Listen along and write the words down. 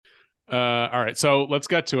All right, so let's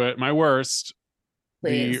get to it. My worst, the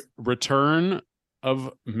Please. return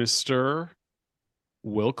of Mr.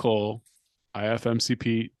 Will Cole,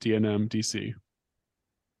 IFMCP, DNM, DC.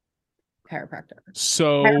 Chiropractor.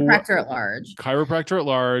 So, Chiropractor at large. chiropractor at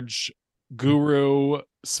large, guru,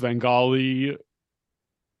 Svengali,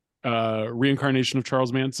 reincarnation of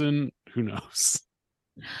Charles Manson. Who knows?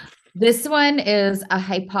 This one is a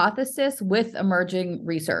hypothesis with emerging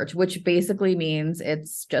research, which basically means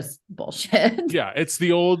it's just bullshit. Yeah, it's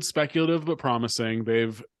the old speculative but promising.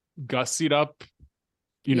 They've gussied up,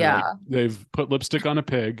 like Yeah. they've put lipstick on a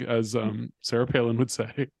pig, as Sarah Palin would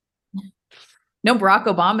say. No, Barack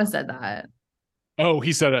Obama said that. Oh,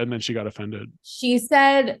 he said it and then she got offended. She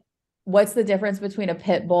said, what's the difference between a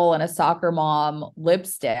pit bull and a soccer mom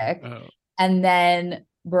lipstick? Oh, And then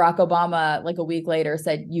Barack Obama, like a week later,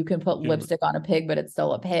 said, you can put yeah. lipstick on a pig, but it's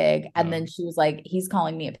still a pig. And Oh. then she was like, he's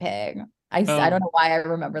calling me a pig. I Oh, don't know why I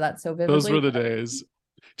remember that so those were vividly. the days.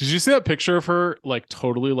 Did you see that picture of her like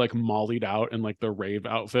totally like mollied out in like the rave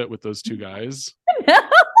outfit with those two guys?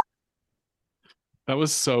 That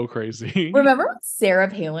was so crazy. Remember when Sarah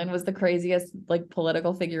Palin was the craziest like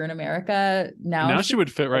political figure in America? Now Now she she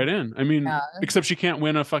would fit right in. I mean, yeah. except she can't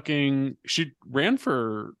win a fucking. She ran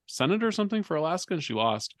for Senate or something for Alaska and she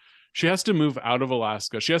lost. She has to move out of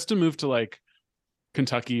Alaska. She has to move to like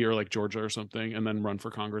Kentucky or like Georgia or something and then run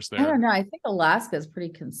for Congress I don't there. know. I think Alaska is pretty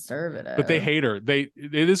But they conservative. hate her.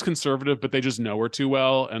 It is conservative, but they just know her too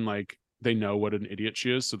well and like they know what an idiot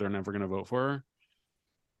she is, so they're never going to vote for her.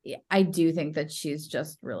 Yeah, I do think that she's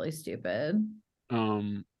just really stupid.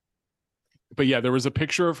 Um, but yeah, there was a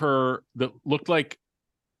picture of her that looked like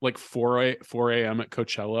 4 a.m. at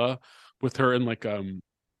Coachella with her in like a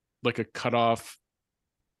cutoff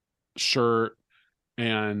shirt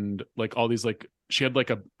and like all these like she had like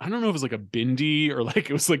a I don't know if it was like a bindi or like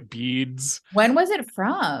it was like beads When was it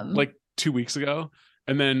from? like 2 weeks ago.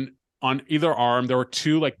 And then on either arm there were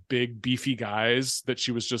two like big beefy guys that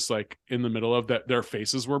she was just like in the middle of that their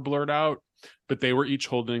faces were blurred out, but they were each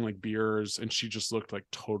holding like beers and she just looked like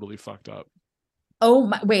totally fucked up. Oh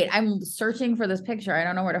my, wait, I'm searching for this picture. I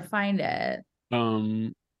don't know where to find it.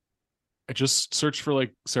 Um I just searched for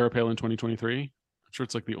like Sarah Palin 2023. I'm sure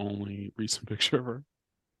it's like the only recent picture of her.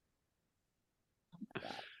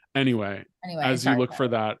 Anyway, Anyway, as you sorry. look for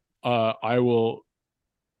that, I will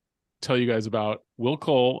tell you guys about Will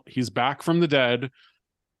Cole. He's back from the dead.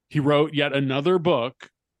 He wrote yet another book.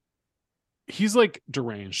 He's like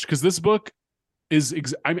deranged because this book is.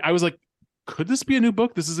 I was like, could this be a new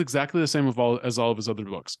book? This is exactly the same as all of his other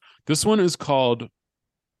books. This one is called,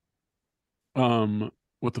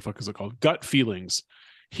 what the fuck is it called? Gut Feelings: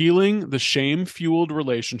 Healing the Shame-Fueled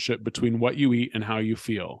Relationship Between What You Eat and How You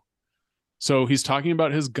Feel. So he's talking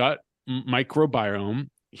about his gut microbiome.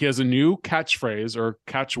 He has a new catchphrase or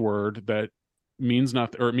catchword that means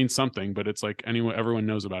nothing, or it means something, but it's like everyone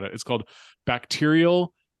knows about it. It's called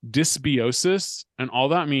bacterial dysbiosis, and all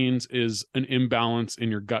that means is an imbalance in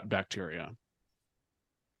your gut bacteria.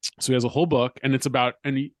 So he has a whole book, and it's about,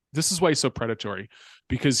 this is why he's so predatory,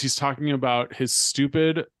 because he's talking about his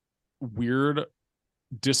stupid, weird,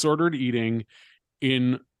 disordered eating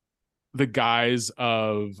in the guise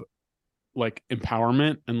of like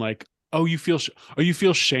empowerment and like, oh, you feel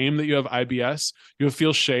shame that you have IBS, you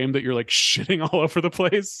feel shame that you're like shitting all over the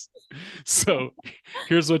place, so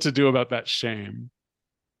here's what to do about that shame.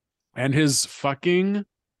 And his fucking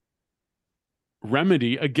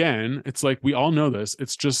remedy, again, it's like we all know this,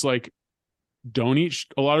 it's just like don't eat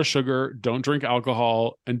a lot of sugar, don't drink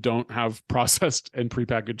alcohol, and don't have processed and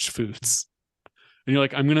prepackaged foods. And you're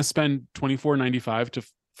like, I'm gonna spend $24.95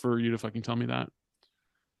 for you to fucking tell me that.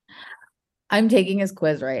 I'm taking his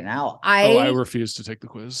quiz right now. Oh, I refuse to take the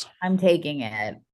quiz. I'm taking it.